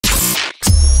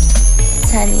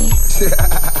Shatani.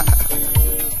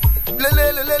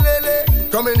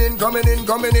 Coming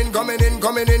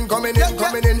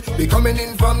in. We coming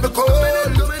in from the cold.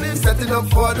 Setting up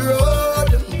for the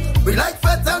road. We like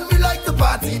fat and we like the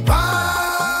party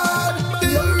part.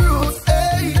 Your roots,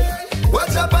 hey.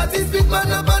 Watch a party sweet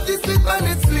man,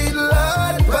 it's sweet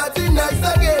lad. Party nice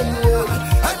again,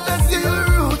 and that's your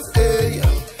roots, hey.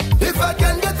 If I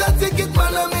can get a ticket,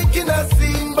 man, I'm making a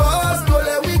scene, boss. Go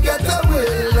let we get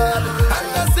away, lad. And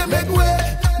that's it, make way.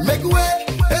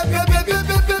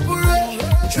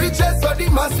 Three chests for the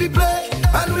mass we play,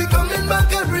 and we coming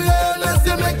back every year. And I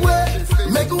say make way.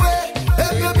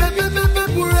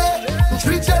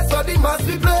 Three chests for the mass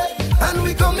we play, and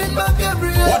we coming back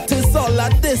every year. What is all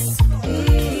of this?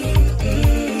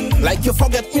 Like you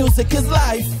forget music is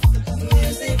life.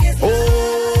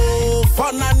 Oh,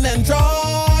 fun and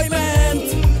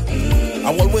enjoyment.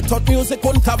 And when we thought music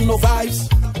wouldn't have no vibes.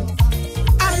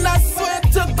 And I swear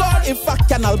to God, if I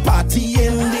can, I'll party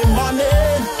in the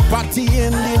morning, party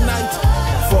in the night.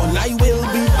 Fun I will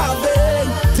be having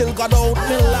till God out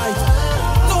me light.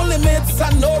 No limits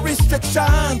and no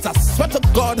restrictions. I swear to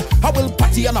God, I will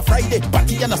party on a Friday,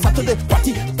 party on a Saturday,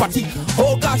 party.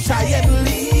 Oh gosh, I ain't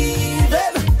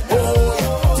leaving.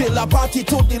 Oh, till I party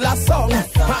to the last song. And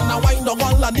I wind up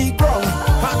all on the ground.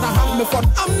 And I have me fun,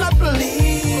 I'm not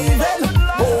leaving.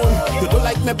 Oh, you don't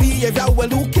like my behavior, well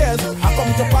who cares? I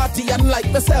come to party and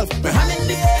like myself. My hand in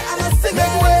the air and I sing.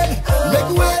 Make way.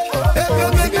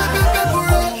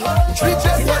 Three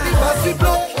chests for the mass we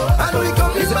play, and we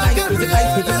coming back every year.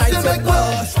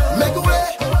 Make way.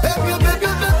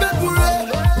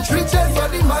 Three chests for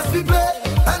the mass we play,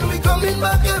 and we coming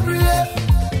back every year.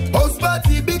 House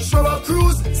party, big show of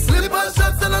cruise, slip and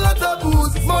shots and a lot of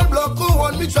booze. Small block,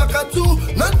 one me track or two.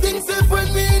 Nothing safe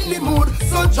when we in the mood.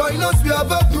 So join us, we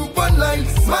have a group online.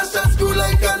 Smash and screw,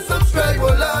 like and subscribe,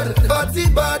 oh lad. Party,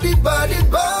 body, bad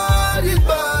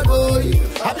boy.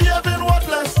 I behaving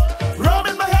worthless,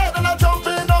 rubbing my head and I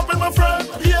jumping up with my friend.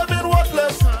 Behaving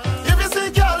worthless. If you see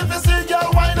girl,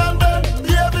 wine and bend.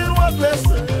 Behaving worthless,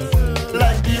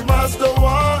 like the master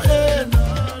wanting.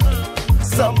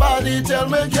 Somebody tell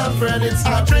me, girlfriend, it's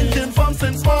not drinking from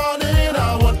since morning.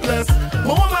 I worthless.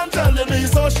 My woman telling me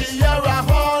so she hear a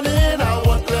horning. I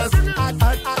worthless.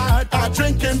 I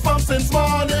drinking from since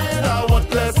morning. I